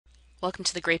Welcome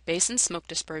to the Great Basin Smoke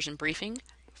Dispersion Briefing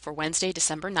for Wednesday,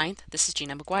 December 9th. This is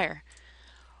Gina McGuire.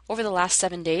 Over the last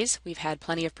 7 days, we've had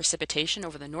plenty of precipitation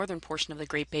over the northern portion of the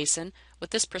Great Basin,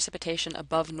 with this precipitation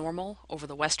above normal over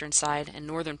the western side and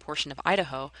northern portion of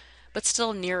Idaho, but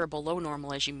still near or below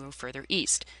normal as you move further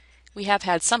east. We have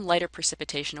had some lighter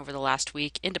precipitation over the last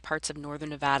week into parts of northern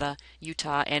Nevada,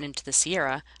 Utah, and into the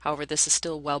Sierra. However, this is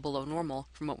still well below normal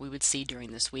from what we would see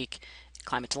during this week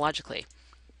climatologically.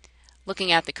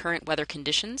 Looking at the current weather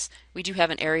conditions, we do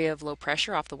have an area of low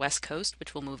pressure off the west coast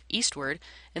which will move eastward,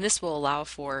 and this will allow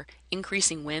for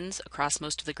increasing winds across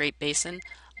most of the Great Basin,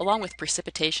 along with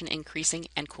precipitation increasing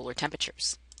and cooler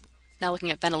temperatures. Now looking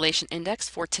at ventilation index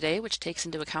for today, which takes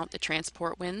into account the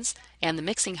transport winds and the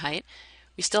mixing height,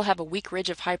 we still have a weak ridge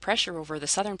of high pressure over the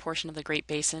southern portion of the Great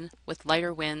Basin with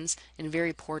lighter winds and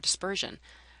very poor dispersion.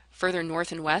 Further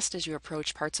north and west as you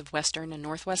approach parts of western and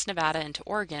northwest Nevada into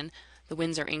Oregon, the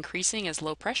winds are increasing as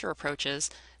low pressure approaches,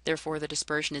 therefore the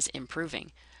dispersion is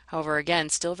improving. However, again,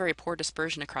 still very poor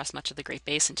dispersion across much of the Great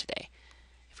Basin today.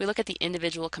 If we look at the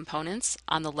individual components,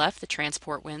 on the left, the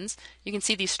transport winds, you can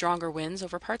see these stronger winds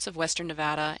over parts of western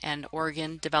Nevada and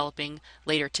Oregon developing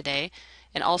later today,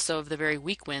 and also of the very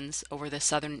weak winds over the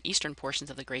southern and eastern portions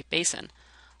of the Great Basin.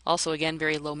 Also, again,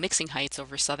 very low mixing heights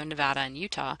over southern Nevada and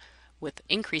Utah, with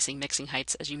increasing mixing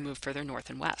heights as you move further north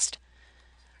and west.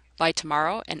 By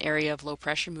tomorrow, an area of low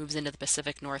pressure moves into the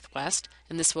Pacific Northwest,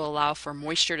 and this will allow for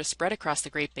moisture to spread across the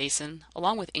Great Basin,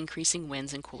 along with increasing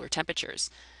winds and cooler temperatures.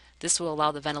 This will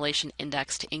allow the ventilation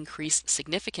index to increase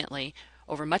significantly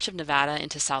over much of Nevada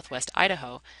into southwest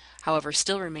Idaho, however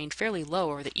still remain fairly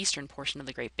low over the eastern portion of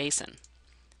the Great Basin.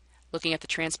 Looking at the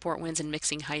transport winds and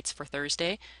mixing heights for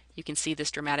Thursday, you can see this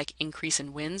dramatic increase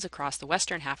in winds across the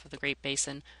western half of the Great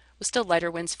Basin, with still lighter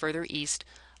winds further east,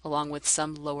 along with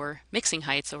some lower mixing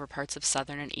heights over parts of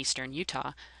southern and eastern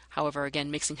Utah. However,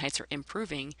 again, mixing heights are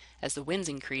improving as the winds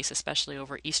increase, especially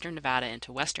over eastern Nevada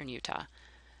into western Utah.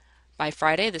 By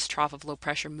Friday, this trough of low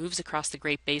pressure moves across the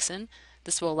Great Basin.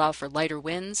 This will allow for lighter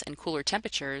winds and cooler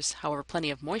temperatures, however,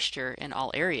 plenty of moisture in all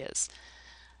areas.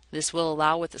 This will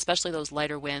allow, with especially those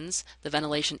lighter winds, the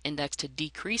ventilation index to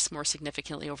decrease more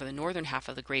significantly over the northern half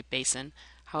of the Great Basin.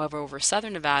 However, over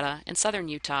southern Nevada and southern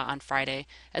Utah on Friday,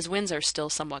 as winds are still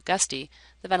somewhat gusty,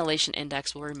 the ventilation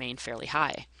index will remain fairly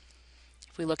high.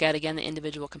 If we look at again the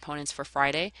individual components for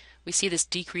Friday, we see this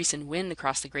decrease in wind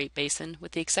across the Great Basin,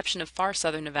 with the exception of far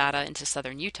southern Nevada into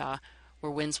southern Utah, where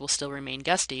winds will still remain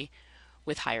gusty,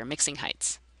 with higher mixing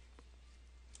heights.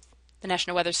 The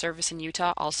National Weather Service in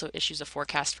Utah also issues a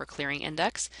forecast for clearing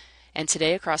index, and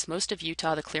today across most of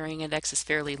Utah the clearing index is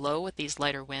fairly low with these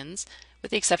lighter winds,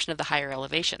 with the exception of the higher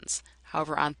elevations.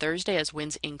 However, on Thursday, as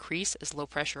winds increase as low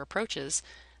pressure approaches,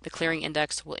 the clearing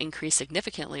index will increase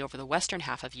significantly over the western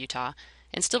half of Utah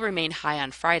and still remain high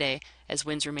on Friday as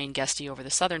winds remain gusty over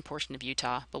the southern portion of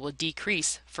Utah, but will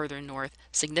decrease further north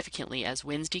significantly as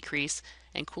winds decrease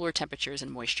and cooler temperatures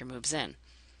and moisture moves in.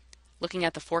 Looking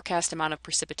at the forecast amount of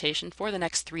precipitation for the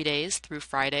next 3 days through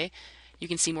Friday, you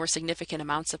can see more significant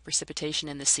amounts of precipitation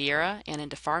in the Sierra and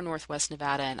into far northwest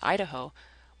Nevada and Idaho,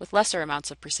 with lesser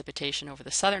amounts of precipitation over the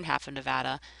southern half of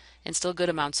Nevada and still good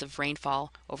amounts of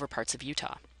rainfall over parts of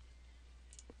Utah.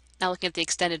 Now looking at the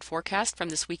extended forecast from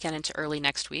this weekend into early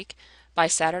next week, by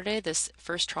Saturday this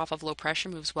first trough of low pressure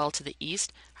moves well to the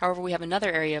east. However, we have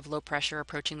another area of low pressure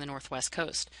approaching the northwest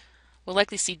coast. We'll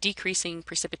likely see decreasing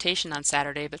precipitation on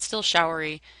Saturday, but still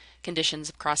showery conditions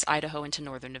across Idaho into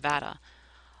northern Nevada.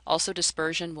 Also,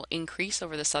 dispersion will increase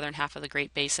over the southern half of the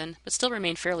Great Basin, but still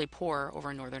remain fairly poor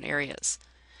over northern areas.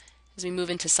 As we move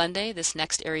into Sunday, this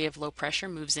next area of low pressure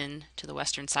moves in to the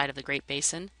western side of the Great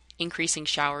Basin, increasing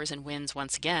showers and winds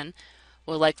once again.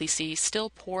 We'll likely see still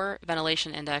poor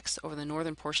ventilation index over the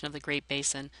northern portion of the Great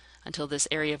Basin until this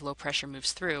area of low pressure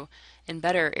moves through, and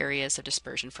better areas of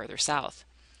dispersion further south.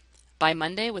 By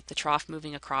Monday, with the trough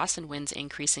moving across and winds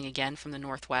increasing again from the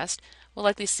northwest, we'll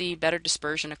likely see better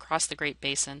dispersion across the Great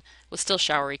Basin with still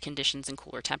showery conditions and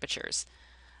cooler temperatures.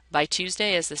 By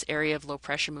Tuesday, as this area of low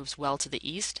pressure moves well to the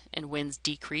east and winds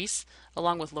decrease,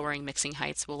 along with lowering mixing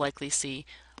heights, we'll likely see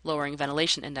lowering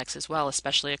ventilation index as well,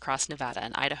 especially across Nevada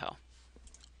and Idaho.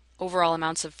 Overall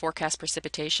amounts of forecast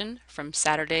precipitation from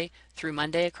Saturday through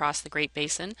Monday across the Great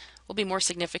Basin will be more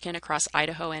significant across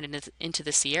Idaho and into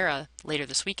the Sierra later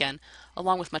this weekend,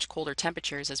 along with much colder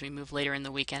temperatures as we move later in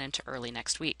the weekend into early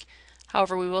next week.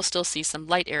 However, we will still see some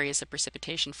light areas of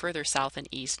precipitation further south and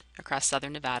east across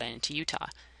southern Nevada and into Utah.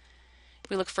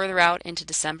 If we look further out into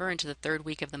December, into the third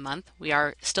week of the month, we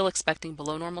are still expecting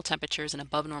below normal temperatures and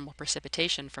above normal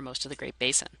precipitation for most of the Great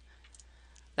Basin.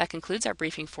 That concludes our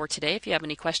briefing for today. If you have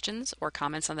any questions or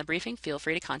comments on the briefing, feel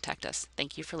free to contact us.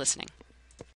 Thank you for listening.